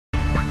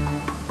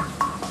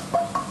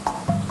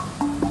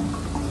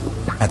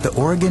At the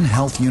Oregon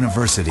Health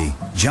University,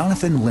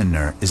 Jonathan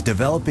Lindner is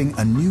developing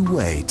a new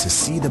way to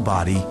see the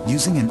body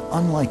using an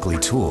unlikely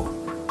tool: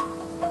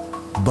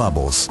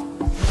 bubbles.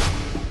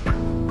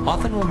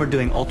 Often when we're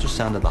doing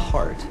ultrasound of the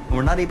heart,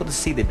 we're not able to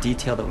see the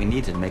detail that we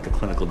need to make a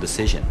clinical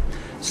decision.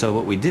 So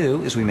what we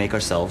do is we make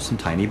ourselves some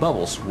tiny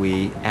bubbles.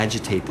 We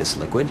agitate this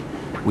liquid,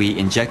 we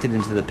inject it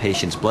into the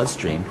patient's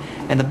bloodstream,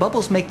 and the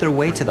bubbles make their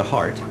way to the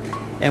heart,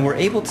 and we're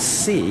able to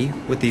see,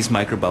 with these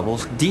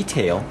microbubbles,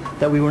 detail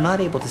that we were not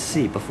able to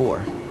see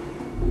before.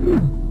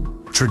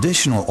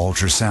 Traditional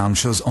ultrasound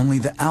shows only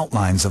the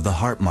outlines of the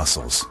heart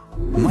muscles.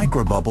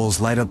 Microbubbles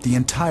light up the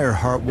entire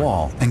heart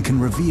wall and can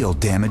reveal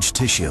damaged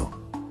tissue.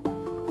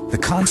 The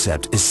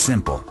concept is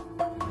simple.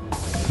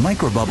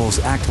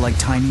 Microbubbles act like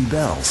tiny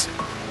bells.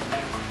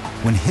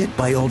 When hit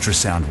by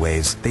ultrasound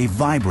waves, they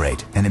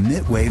vibrate and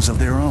emit waves of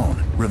their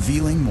own,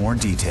 revealing more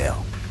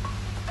detail.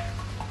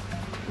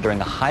 During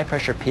a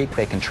high-pressure peak,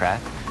 they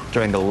contract.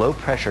 During the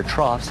low-pressure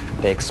troughs,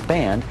 they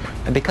expand.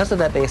 And because of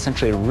that, they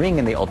essentially ring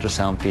in the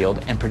ultrasound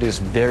field and produce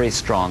very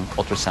strong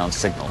ultrasound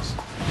signals.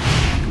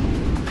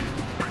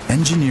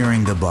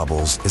 Engineering the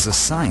bubbles is a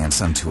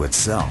science unto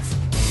itself.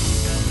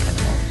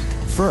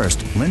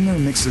 First, Lindner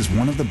mixes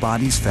one of the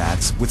body's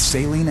fats with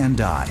saline and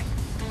dye.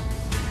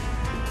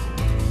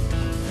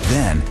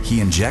 Then,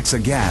 he injects a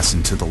gas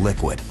into the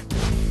liquid,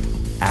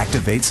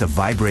 activates a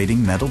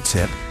vibrating metal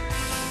tip,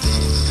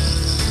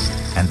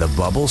 and the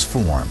bubbles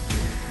form.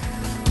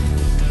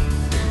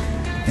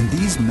 In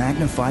these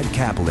magnified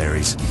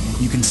capillaries,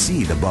 you can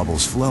see the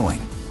bubbles flowing.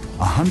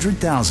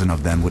 100,000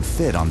 of them would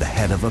fit on the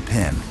head of a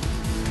pin.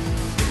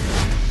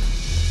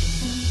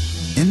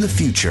 In the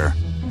future,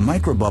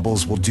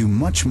 microbubbles will do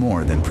much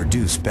more than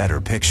produce better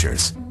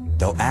pictures.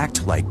 They'll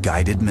act like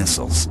guided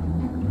missiles.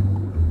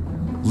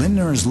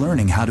 Lindner is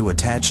learning how to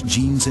attach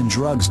genes and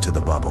drugs to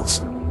the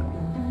bubbles.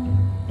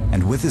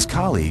 And with his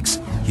colleagues,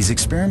 he's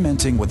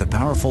experimenting with a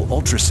powerful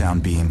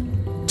ultrasound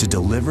beam to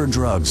deliver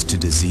drugs to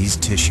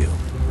diseased tissue.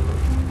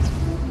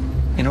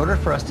 In order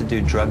for us to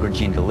do drug or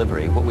gene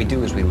delivery, what we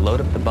do is we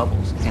load up the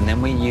bubbles, and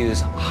then we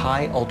use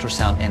high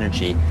ultrasound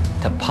energy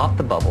to pop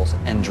the bubbles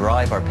and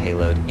drive our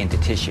payload into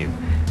tissue.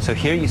 So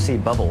here you see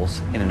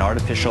bubbles in an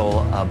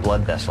artificial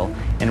blood vessel,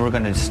 and we're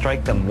going to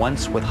strike them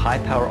once with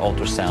high-power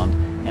ultrasound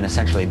and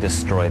essentially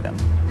destroy them.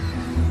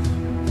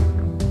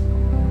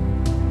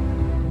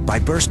 By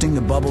bursting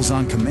the bubbles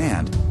on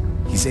command,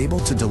 he's able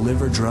to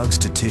deliver drugs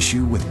to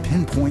tissue with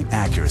pinpoint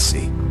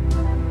accuracy.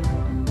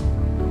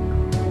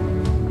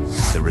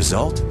 The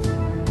result?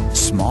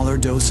 Smaller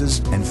doses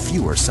and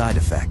fewer side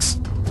effects.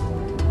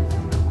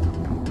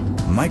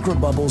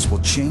 Microbubbles will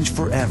change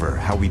forever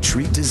how we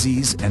treat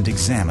disease and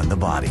examine the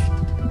body.